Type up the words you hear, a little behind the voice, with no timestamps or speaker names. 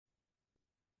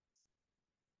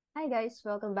Hi guys,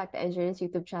 welcome back to Enginerds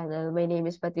YouTube channel. My name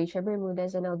is Patricia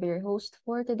Bermudez and I'll be your host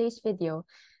for today's video.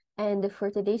 And for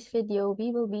today's video,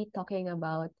 we will be talking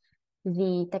about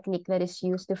the technique that is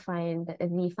used to find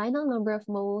the final number of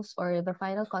moles or the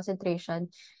final concentration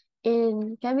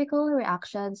in chemical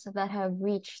reactions that have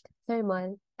reached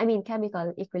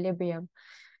chemical equilibrium.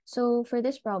 So for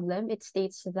this problem, it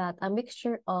states that a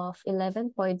mixture of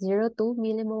 11.02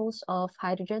 millimoles of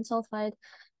hydrogen sulfide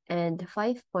and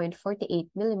 5.48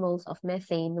 millimoles of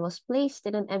methane was placed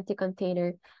in an empty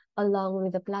container along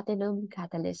with a platinum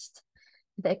catalyst.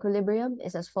 The equilibrium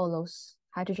is as follows.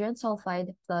 Hydrogen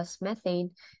sulfide plus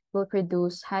methane will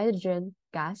produce hydrogen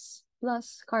gas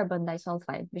plus carbon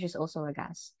disulfide, which is also a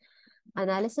gas.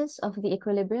 Analysis of the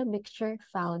equilibrium mixture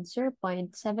found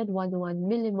 0.711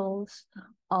 millimoles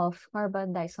of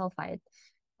carbon disulfide.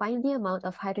 Find the amount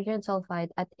of hydrogen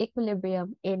sulfide at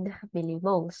equilibrium in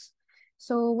millimoles.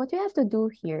 So what we have to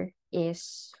do here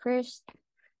is first,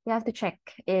 we have to check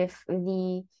if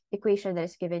the equation that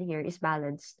is given here is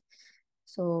balanced.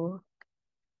 So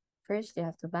first, you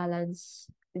have to balance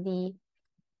the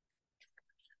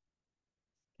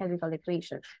chemical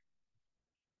equation.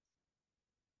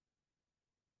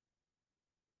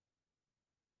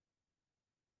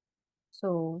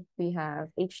 So we have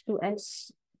H2S,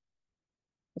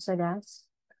 is a gas,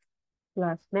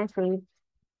 plus methane,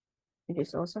 which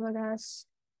is also a gas.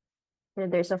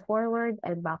 And there's a forward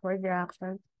and backward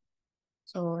reaction.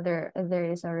 So there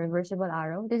is a reversible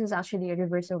arrow. This is actually a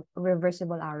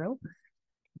reversible arrow.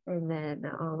 And then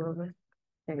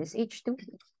there is H2,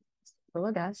 so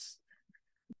a gas,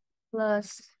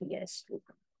 plus CS2.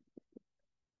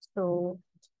 So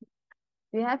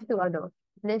we have to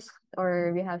list,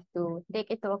 or we have to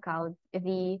take into account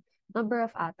the number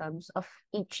of atoms of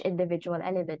each individual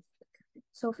element.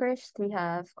 So first we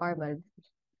have carbon.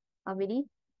 How many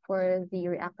for the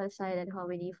reactant side and how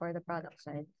many for the product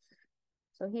side?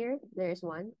 So here, there is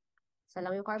one. Isa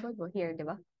lang yung carbon mo here, di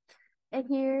ba? And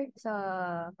here,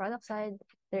 sa product side,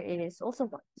 there is also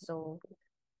one. So,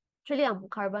 actually, ang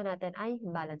carbon natin ay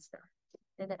balanced na.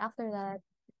 And then after that,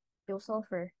 yung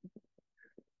sulfur.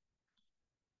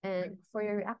 And for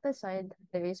your reactant side,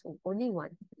 there is only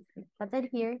one. But then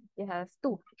here, you have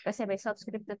two. Kasi may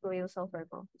subscript na two yung sulfur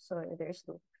mo. So, there's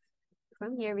two.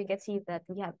 From here, we can see that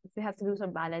we have to do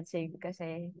some balancing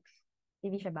kasi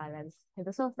hindi siya balanced. And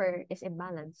the sulfur is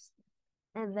imbalanced.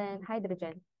 And then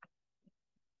hydrogen.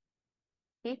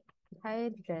 Okay,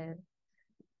 hydrogen.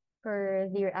 For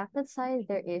the reactant side,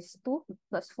 there is 2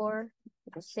 plus 4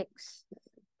 equals 6.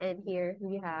 And here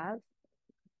we have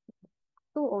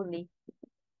 2 only.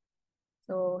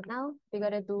 So now we're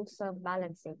gonna do some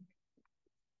balancing.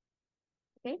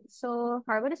 Okay, so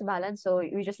carbon is balanced, so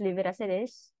we just leave it as it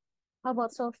is. How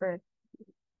about sulfur?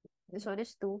 This one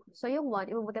is 2. So yung 1,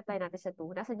 i-multiply natin sa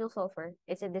 2. Nasaan yung sulfur?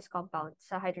 It's in this compound,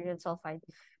 sa hydrogen sulfide.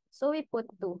 So we put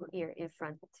 2 here in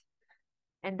front.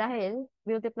 And dahil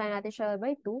multiply natin siya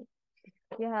by 2,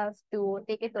 you have to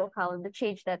take into account the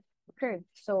change that occurred.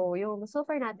 So, yung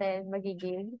sulfur natin,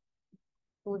 magiging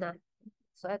 2 na.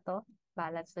 So, ito,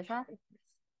 balance na siya.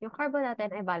 Yung carbon natin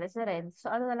ay balance na rin.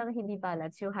 So, ano na lang hindi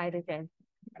balance? Yung hydrogen.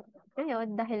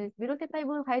 Ngayon, dahil binultiply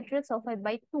mo yung hydrogen sulfide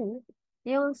by 2,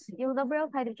 yung number of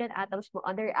hydrogen atoms mo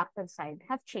on the reactant side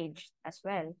have changed as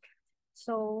well.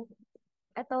 So,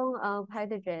 itong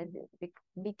hydrogen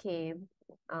became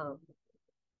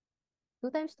 2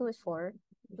 times 2 is 4,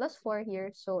 plus 4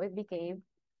 here, so it became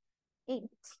 8.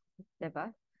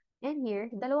 Diba? And here,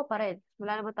 dalawa pa rin.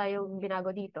 Wala naman tayong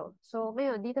binago dito. So,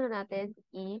 ngayon, dito na natin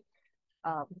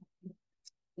um,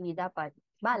 dapat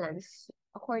balance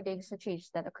according sa change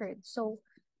that occurred. So,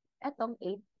 etong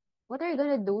 8, what are you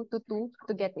gonna do to 2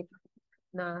 to get it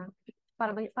na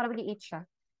para maging 8 siya?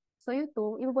 So, yung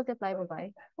 2, i-multiply mo by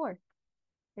 4.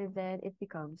 And then, it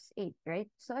becomes 8, right?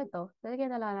 So, ito,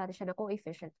 lalagyan na lang natin siya na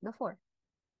coefficient na 4.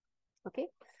 Okay?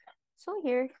 So,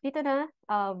 here, dito na,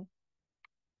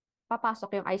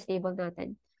 papasok yung ice table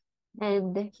natin.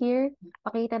 And here,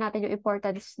 pakita natin yung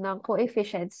importance ng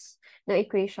coefficients ng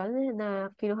equation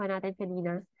na kinuha natin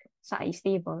kanina sa ice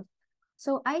table.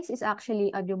 So, ice is actually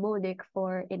a mnemonic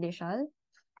for initial.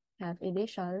 You have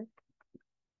initial.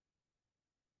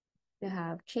 You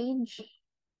have change.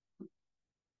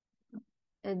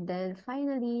 And then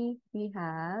finally, we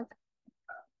have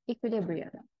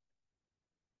equilibrium.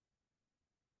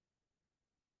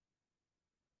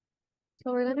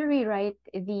 So, we're going to rewrite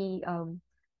the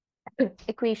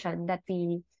equation that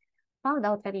we found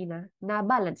out kanina na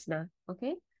balance na.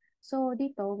 Okay? So,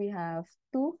 dito we have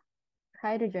 2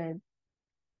 hydrogen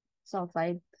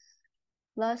sulfide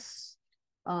plus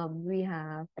we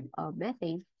have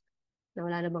methane na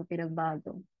wala namang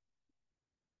pinagbago.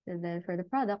 And then for the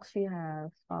products, we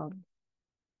have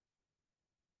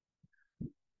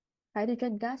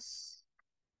hydrogen gas,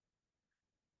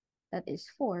 that is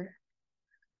 4.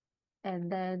 And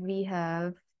then we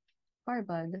have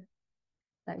carbon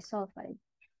disulfide.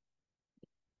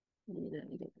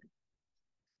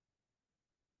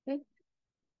 Okay,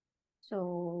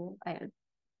 so, ayan.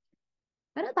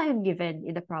 Meron tayong given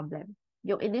in the problem.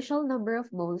 Yung initial number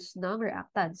of moles ng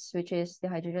reactants, which is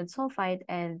the hydrogen sulfide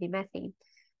and the methane.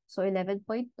 So, 11.2.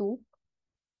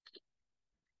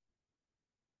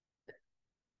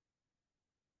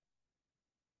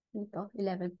 Dito,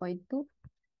 11.2.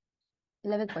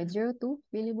 11.02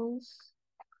 millimoles.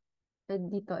 And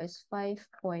dito is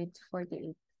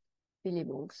 5.48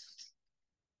 millimoles.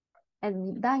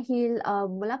 And dahil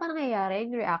wala pa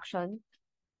nangyayaring reaction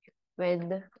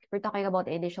when we're talking about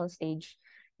the initial stage,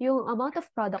 yung amount of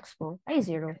products mo ay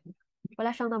 0.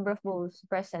 Wala siyang number of moles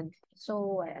present.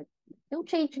 So, yung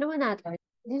change naman natin,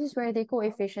 this is where the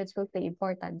coefficients will play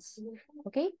importance.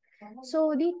 Okay?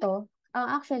 So, dito,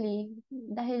 actually,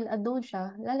 dahil unknown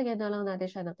siya, lalagyan na lang natin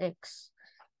siya ng x.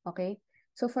 Okay?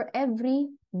 So, for every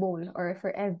mole or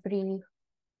for every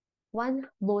 1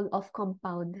 mole of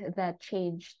compound that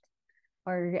changed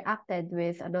or reacted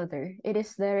with another, it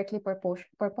is directly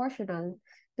proportional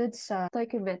dun sa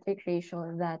stoichiometric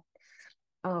ratio that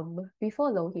we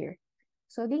follow here.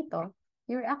 So dito,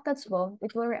 yung reactants mo,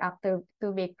 it will react to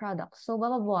make products. So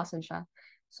mababawasan siya.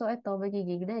 So ito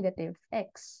magiging negative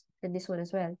x, and this one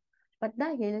as well. But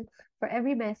dahil for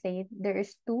every methane, there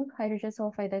is 2 hydrogen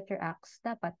sulfide that reacts,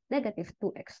 dapat negative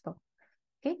 2x to.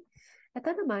 Okay?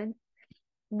 Ito naman,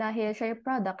 dahil siya yung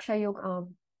product, siya yung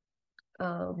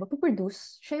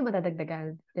mapuproduce, siya yung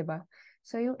madadagdagan, di ba?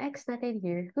 So, yung x natin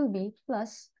here will be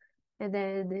plus, and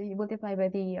then you multiply by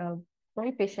the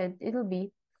coefficient, it will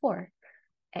be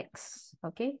 4x.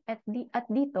 Okay? At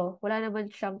dito, wala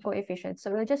naman siyang coefficient, so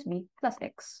it will just be plus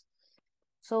x.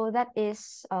 So, that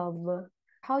is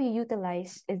how you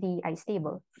utilize the ice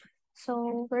table.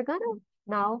 So, we're gonna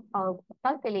now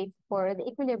calculate for the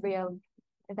equilibrium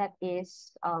that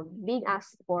is being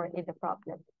asked for in the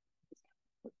problem.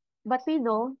 But we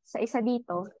know, sa isa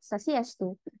dito, sa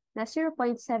CS2, na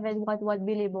 0.711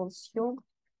 millimoles yung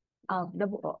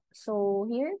nabuo. So,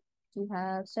 here, we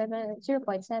have 0.711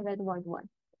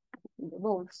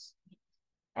 millimoles.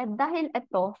 And dahil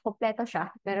ito, kompleto siya,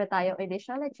 meron tayong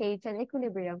initial change and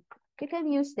equilibrium, we can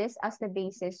use this as the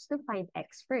basis to find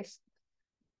x first.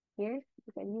 Here,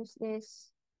 we can use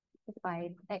this to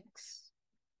find x.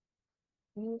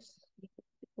 Use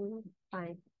to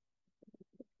find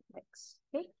x.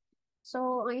 Okay?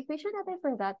 So, ang equation natin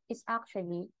for that is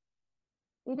actually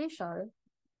initial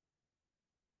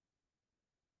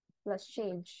plus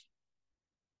change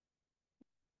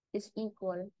is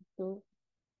equal to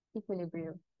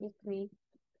equilibrium.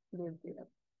 Equilibrium.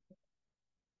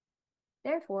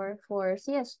 Therefore, for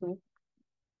CS2,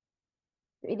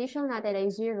 yung initial natin ay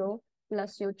 0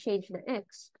 plus yung change na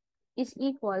x is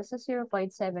equal sa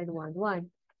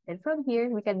 0.711. And from here,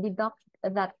 we can deduct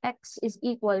that x is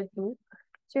equal to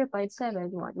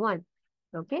 0.711.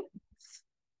 Okay?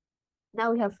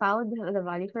 Now we have found the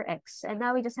value for x. And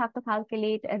now we just have to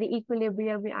calculate the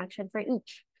equilibrium reaction for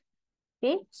each.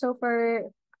 Okay? So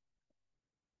for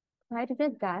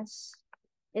hydrogen gas,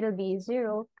 it'll be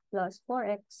 0 plus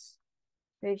 4x,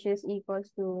 which is equals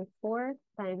to 4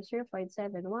 times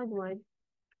 0.711,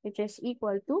 which is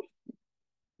equal to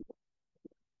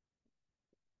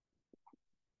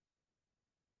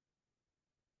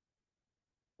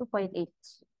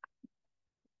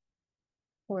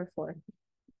 2.844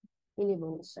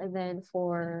 millimoles. And then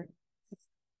for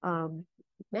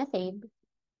methane,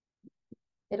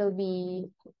 it'll be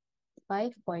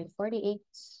 5.48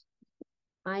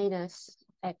 minus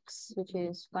x, which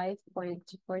is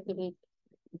 5.48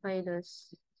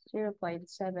 minus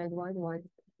 0.711,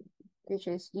 which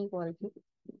is equal to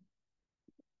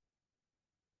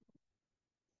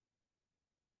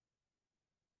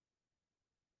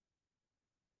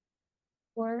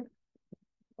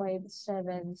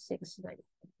 4.769.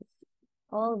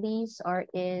 All these are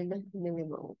in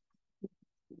millimole.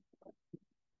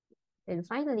 And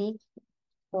finally,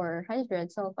 for hydrogen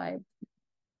sulfide,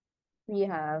 we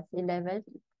have 11.02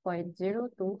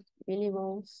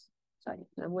 millimoles. Sorry,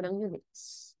 wala munang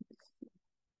units.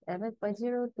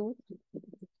 11.02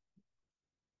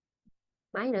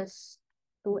 minus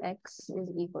 2x is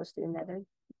equals to 11.02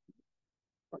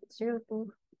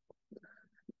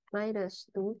 minus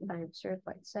 2 times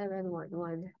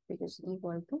 0.711, which is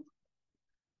equal to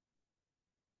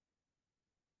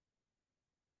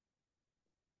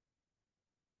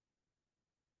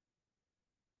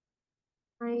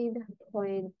 9.0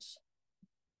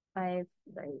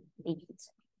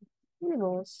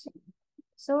 millimoles.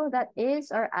 So that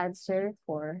is our answer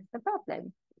for the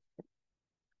problem.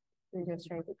 We just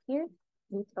write it here.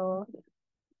 Dito,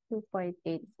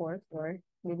 2.844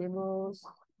 millimoles.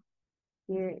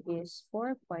 Here is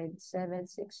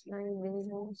 4.769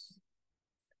 millimoles.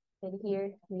 And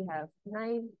here we have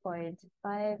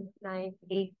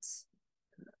 9.598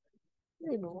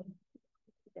 millimoles.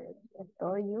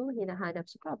 Ito yung hinahanap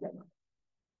sa problem.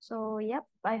 So, yep,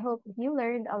 I hope you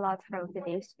learned a lot from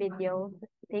today's video.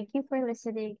 Thank you for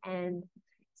listening and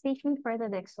stay tuned for the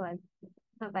next one.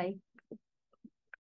 Bye-bye.